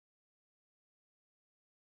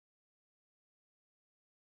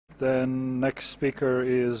Then next speaker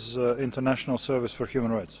is International Service for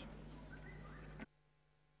Human Rights.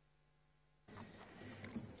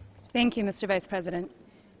 Thank you, Mr. Vice President.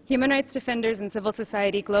 Human rights defenders and civil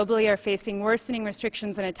society globally are facing worsening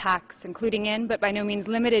restrictions and attacks, including in, but by no means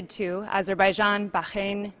limited to, Azerbaijan,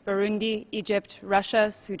 Bahrain, Burundi, Egypt,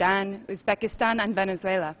 Russia, Sudan, Uzbekistan, and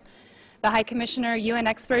Venezuela. The High Commissioner, UN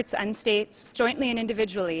experts, and states, jointly and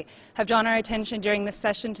individually, have drawn our attention during this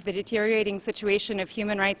session to the deteriorating situation of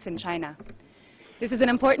human rights in China. This is an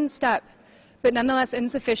important step, but nonetheless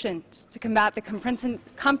insufficient to combat the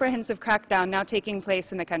comprehensive crackdown now taking place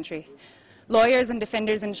in the country. Lawyers and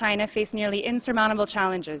defenders in China face nearly insurmountable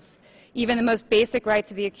challenges. Even the most basic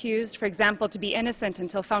rights of the accused, for example, to be innocent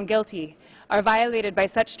until found guilty, are violated by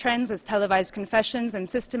such trends as televised confessions and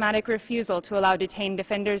systematic refusal to allow detained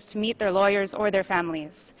defenders to meet their lawyers or their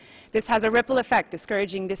families. This has a ripple effect,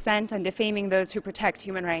 discouraging dissent and defaming those who protect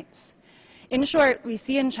human rights. In short, we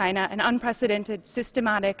see in China an unprecedented,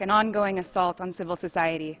 systematic, and ongoing assault on civil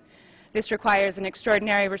society. This requires an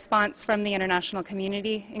extraordinary response from the international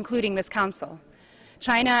community, including this Council.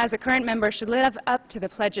 China, as a current member, should live up to the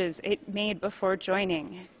pledges it made before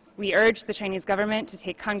joining. We urge the Chinese government to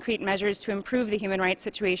take concrete measures to improve the human rights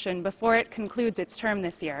situation before it concludes its term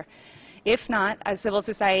this year. If not, as civil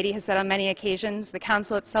society has said on many occasions, the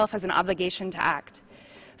Council itself has an obligation to act.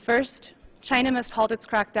 First, China must halt its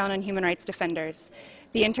crackdown on human rights defenders.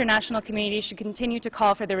 The international community should continue to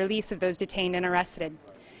call for the release of those detained and arrested.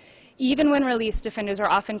 Even when released, defenders are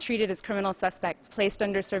often treated as criminal suspects, placed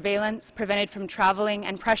under surveillance, prevented from traveling,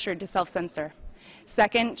 and pressured to self-censor.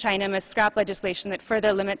 Second, China must scrap legislation that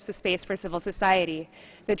further limits the space for civil society.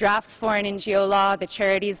 The draft foreign NGO law, the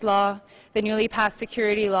charities law, the newly passed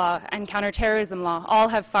security law, and counterterrorism law all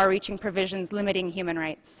have far-reaching provisions limiting human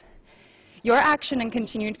rights. Your action and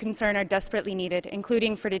continued concern are desperately needed,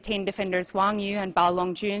 including for detained defenders Wang Yu and Bao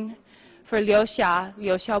Longjun, for Liu Xia,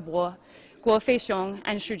 Liu Xiaobo, Guo Feixiong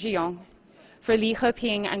and Xu Zhiyong, for Li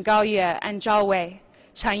Heping and Gao Yue and Zhao Wei,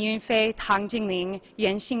 Chan Yunfei, Tang Jingling,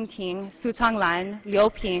 Yuan Xingting, Su Changlan, Liu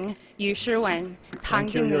Ping, Yu Shiwen, Tang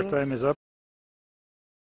Jingling. Thank you. Your time is up.